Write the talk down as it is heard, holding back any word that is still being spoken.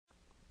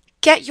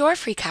Get your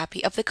free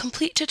copy of the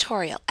complete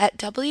tutorial at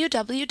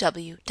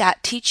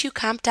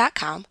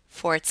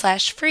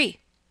www.teachucomp.com/free.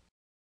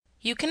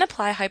 You can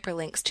apply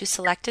hyperlinks to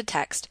selected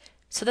text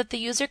so that the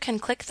user can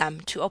click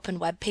them to open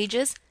web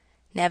pages,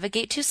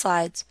 navigate to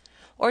slides,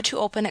 or to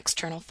open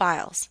external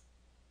files.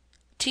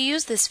 To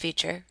use this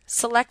feature,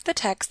 select the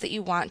text that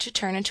you want to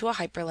turn into a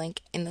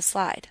hyperlink in the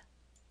slide.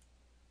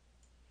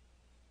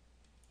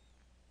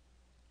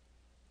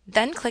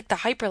 Then click the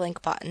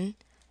Hyperlink button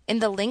in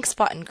the Links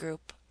button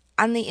group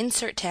on the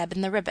Insert tab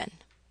in the ribbon.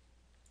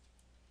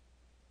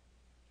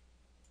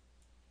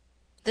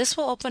 This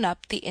will open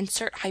up the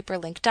Insert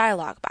Hyperlink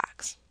dialog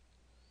box.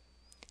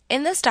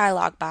 In this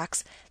dialog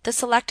box, the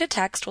selected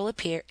text will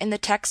appear in the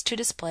Text to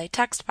Display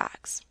text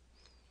box.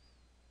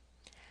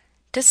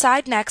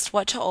 Decide next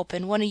what to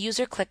open when a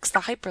user clicks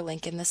the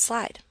hyperlink in this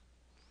slide.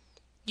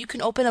 You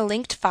can open a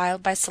linked file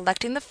by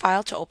selecting the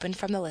file to open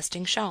from the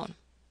listing shown.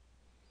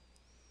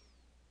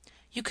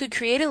 You could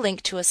create a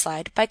link to a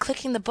slide by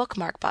clicking the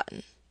bookmark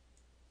button.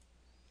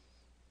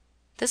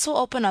 This will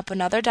open up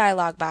another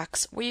dialog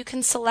box where you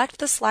can select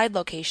the slide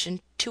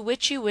location to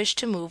which you wish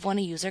to move when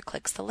a user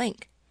clicks the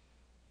link.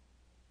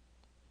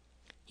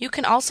 You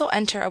can also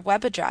enter a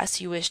web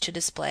address you wish to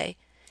display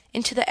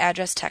into the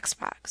address text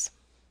box.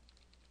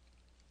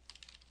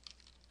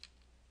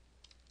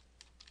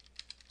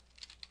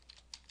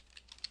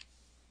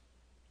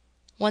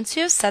 Once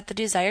you have set the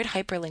desired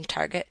hyperlink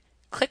target,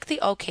 click the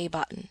OK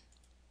button.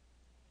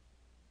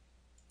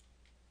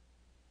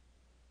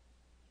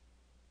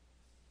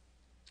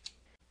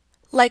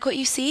 Like what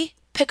you see?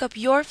 Pick up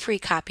your free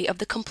copy of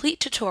the complete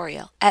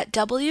tutorial at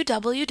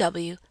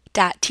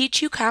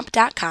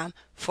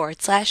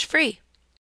www.teachucomp.com/free.